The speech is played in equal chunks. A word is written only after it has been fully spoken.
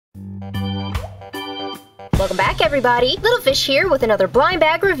Welcome back, everybody! Little Fish here with another blind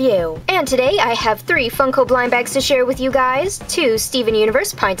bag review. And today I have 3 Funko blind bags to share with you guys, 2 Steven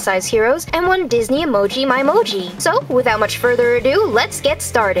Universe pint-sized heroes, and 1 Disney Emoji MyMoji. So, without much further ado, let's get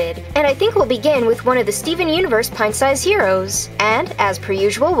started. And I think we'll begin with one of the Steven Universe pint-sized heroes. And, as per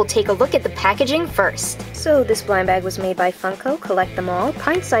usual, we'll take a look at the packaging first. So, this blind bag was made by Funko, collect them all,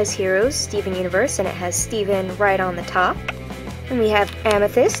 pint-sized heroes, Steven Universe, and it has Steven right on the top. And we have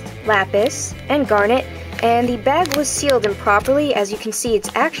Amethyst, Lapis, and Garnet. And the bag was sealed improperly. As you can see,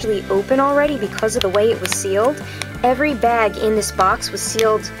 it's actually open already because of the way it was sealed. Every bag in this box was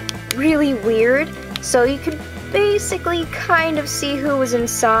sealed really weird, so you could basically kind of see who was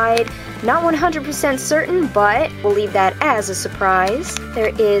inside. Not 100% certain, but we'll leave that as a surprise.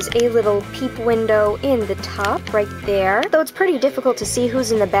 There is a little peep window in the top right there, though it's pretty difficult to see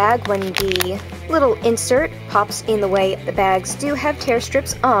who's in the bag when the little insert pops in the way. The bags do have tear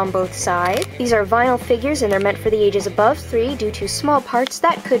strips on both sides. These are vinyl figures and they're meant for the ages above 3 due to small parts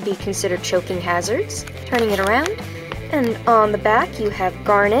that could be considered choking hazards. Turning it around, and on the back you have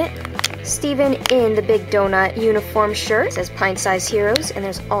Garnet, Steven in the big donut uniform shirt, it says pint-sized heroes, and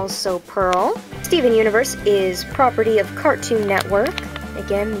there's also Pearl. Steven Universe is property of Cartoon Network.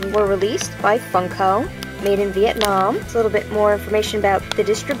 Again, these were released by Funko, made in Vietnam. It's a little bit more information about the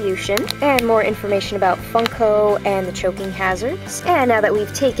distribution, and more information about Funko and the choking hazards. And now that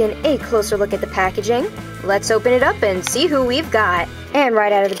we've taken a closer look at the packaging, let's open it up and see who we've got. And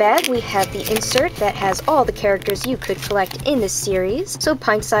right out of the bag, we have the insert that has all the characters you could collect in this series. So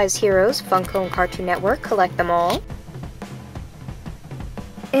pint-sized heroes, Funko and Cartoon Network, collect them all.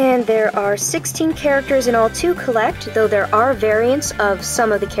 And there are 16 characters in all to collect, though there are variants of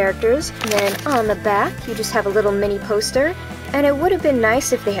some of the characters. And then on the back, you just have a little mini poster. And it would have been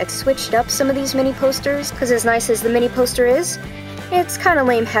nice if they had switched up some of these mini posters, because as nice as the mini poster is, it's kind of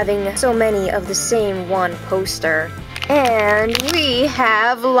lame having so many of the same one poster. And we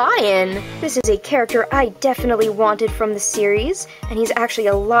have Lion. This is a character I definitely wanted from the series, and he's actually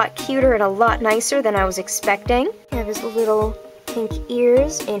a lot cuter and a lot nicer than I was expecting. You have his little pink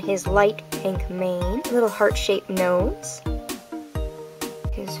ears and his light pink mane, little heart-shaped nose.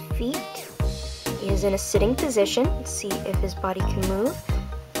 His feet. He is in a sitting position. Let's see if his body can move.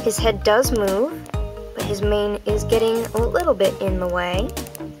 His head does move, but his mane is getting a little bit in the way.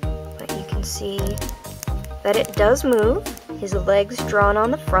 But you can see that it does move. His legs drawn on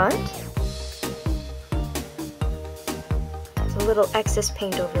the front. There's a little excess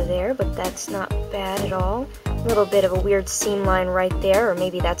paint over there, but that's not bad at all. A little bit of a weird seam line right there, or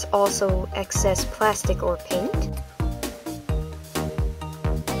maybe that's also excess plastic or paint.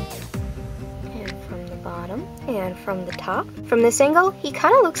 And from the bottom, and from the top. From this angle, he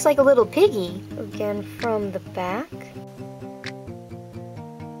kind of looks like a little piggy. Again, from the back.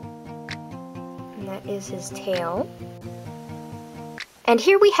 That is his tail. And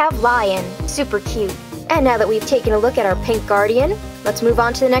here we have Lion. Super cute. And now that we've taken a look at our pink guardian, let's move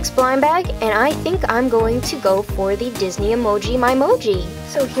on to the next blind bag, and I think I'm going to go for the Disney Emoji MyMoji.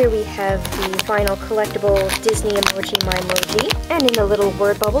 So here we have the final collectible Disney Emoji MyMoji, and in the little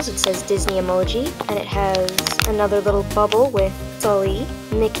word bubbles it says Disney Emoji, and it has another little bubble with Sully,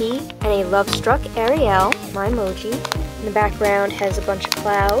 Mickey, and a love-struck Ariel, MyMoji. In the background has a bunch of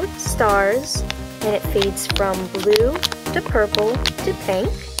clouds, stars, and it fades from blue to purple to pink.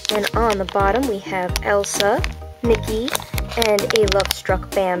 And on the bottom we have Elsa, Mickey, and a love-struck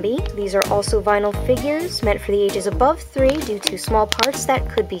Bambi. These are also vinyl figures meant for the ages above 3 due to small parts that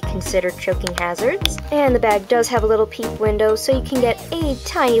could be considered choking hazards. And the bag does have a little peep window so you can get a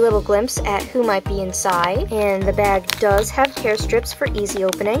tiny little glimpse at who might be inside. And the bag does have tear strips for easy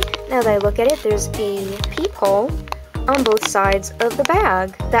opening. Now that I look at it, there's a peephole on both sides of the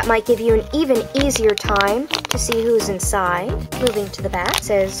bag. That might give you an even easier time to see who's inside. Moving to the back, it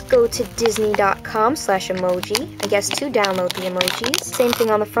says go to disney.com/emoji, I guess to download the emojis. Same thing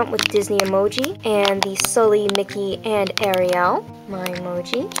on the front with Disney Emoji and the Sully, Mickey, and Ariel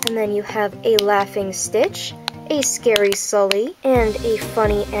MyMoji. And then you have a laughing Stitch, a scary Sully, and a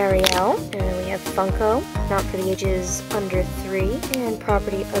funny Ariel. And then we have Funko, not for the ages under 3, and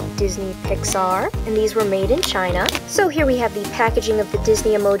property of Disney Pixar. And these were made in China. So here we have the packaging of the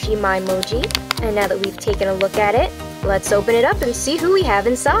Disney Emoji MyMoji. And now that we've taken a look at it, let's open it up and see who we have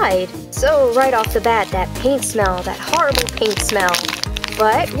inside. So right off the bat, that paint smell, that horrible paint smell.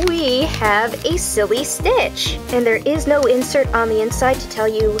 But we have a silly Stitch. And there is no insert on the inside to tell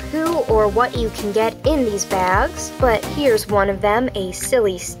you who or what you can get in these bags. But here's one of them, a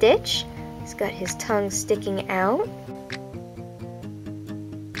silly Stitch. He's got his tongue sticking out.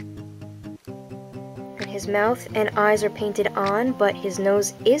 His mouth and eyes are painted on, but his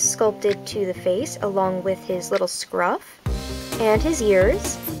nose is sculpted to the face, along with his little scruff and his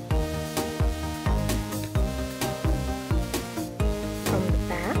ears. From the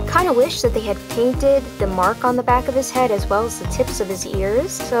back. Kind of wish that they had painted the mark on the back of his head as well as the tips of his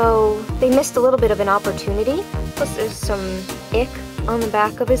ears, so they missed a little bit of an opportunity. Plus there's some ick on the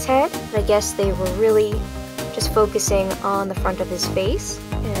back of his head. I guess they were really just focusing on the front of his face,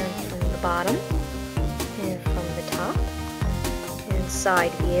 and from the bottom, and from the top, and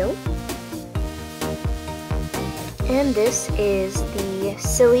side view. And this is the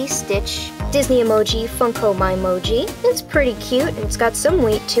Silly Stitch Disney Emoji Funko MyMoji. It's pretty cute, and it's got some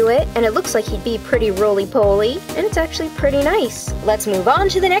weight to it, and it looks like he'd be pretty roly-poly, and it's actually pretty nice. Let's move on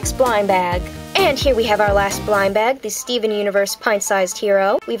to the next blind bag. And here we have our last blind bag, the Steven Universe pint-sized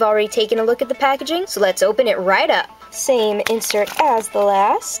hero. We've already taken a look at the packaging, so let's open it right up. Same insert as the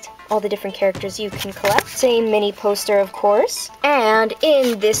last. All the different characters you can collect. Same mini poster, of course. And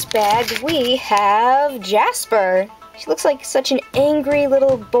in this bag, we have Jasper. She looks like such an angry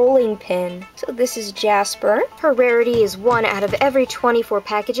little bowling pin. So this is Jasper. Her rarity is 1 out of every 24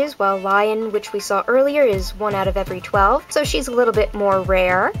 packages, while Lion, which we saw earlier, is 1 out of every 12. So she's a little bit more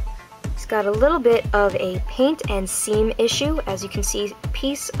rare. She's got a little bit of a paint and seam issue. As you can see, a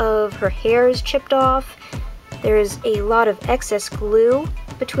piece of her hair is chipped off. There's a lot of excess glue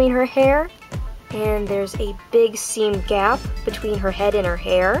between her hair, and there's a big seam gap between her head and her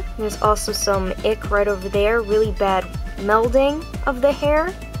hair. There's also some ick right over there, really bad melding of the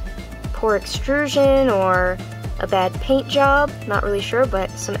hair, poor extrusion or a bad paint job, not really sure, but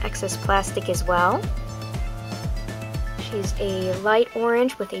some excess plastic as well. She's a light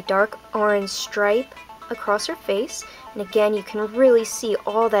orange with a dark orange stripe across her face. And again, you can really see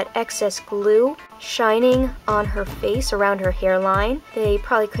all that excess glue shining on her face around her hairline. They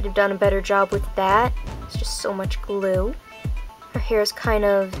probably could have done a better job with that. It's just so much glue. Her hair is kind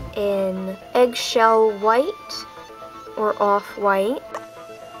of in eggshell white or off-white.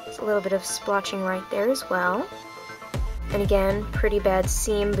 There's a little bit of splotching right there as well. And again, pretty bad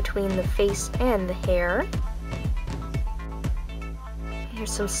seam between the face and the hair.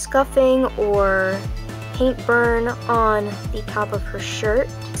 There's some scuffing or paint burn on the top of her shirt.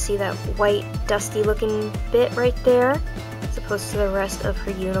 You can see that white, dusty looking bit right there, as opposed to the rest of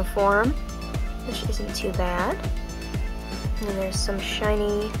her uniform, which isn't too bad. And then there's some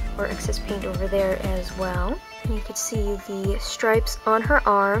shiny or excess paint over there as well. And you can see the stripes on her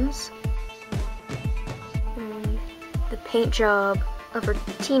arms, and the paint job of her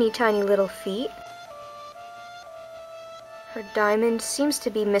teeny tiny little feet. Her diamond seems to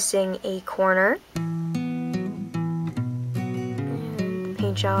be missing a corner. And the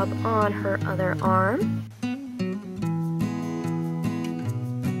paint job on her other arm.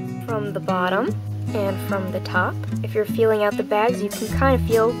 From the bottom and from the top. If you're feeling out the bags, you can kind of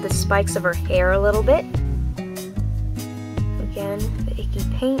feel the spikes of her hair a little bit. Again, the icky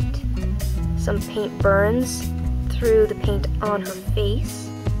paint. Some paint burns through the paint on her face.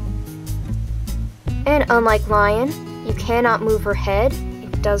 And unlike Lion, you cannot move her head.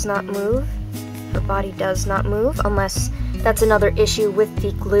 It does not move. Her body does not move, unless that's another issue with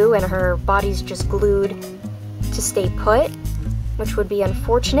the glue and her body's just glued to stay put, which would be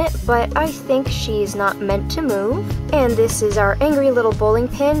unfortunate, but I think she's not meant to move. And this is our angry little bowling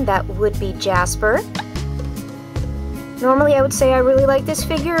pin. That would be Jasper. Normally I would say I really like this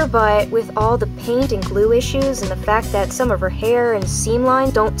figure, but with all the paint and glue issues and the fact that some of her hair and seam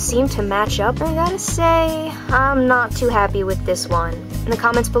lines don't seem to match up, I gotta say, I'm not too happy with this one. In the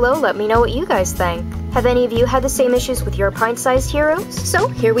comments below, let me know what you guys think. Have any of you had the same issues with your pint-sized heroes? So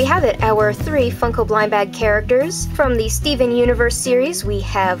here we have it, our 3 Funko blind bag characters. From the Steven Universe series, we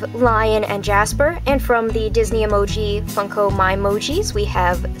have Lion and Jasper, and from the Disney Emoji Funko MyMojis, we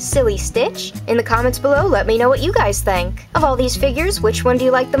have Silly Stitch. In the comments below, let me know what you guys think. Of all these figures, which one do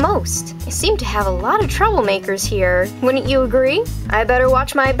you like the most? I seem to have a lot of troublemakers here. Wouldn't you agree? I better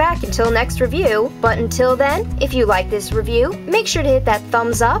watch my back until next review. But until then, if you like this review, make sure to hit that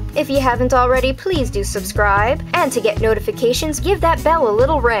thumbs up. If you haven't already, please do subscribe, and to get notifications, give that bell a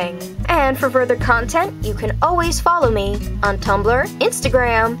little ring. And for further content, you can always follow me on Tumblr,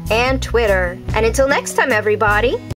 Instagram, and Twitter. And until next time, everybody!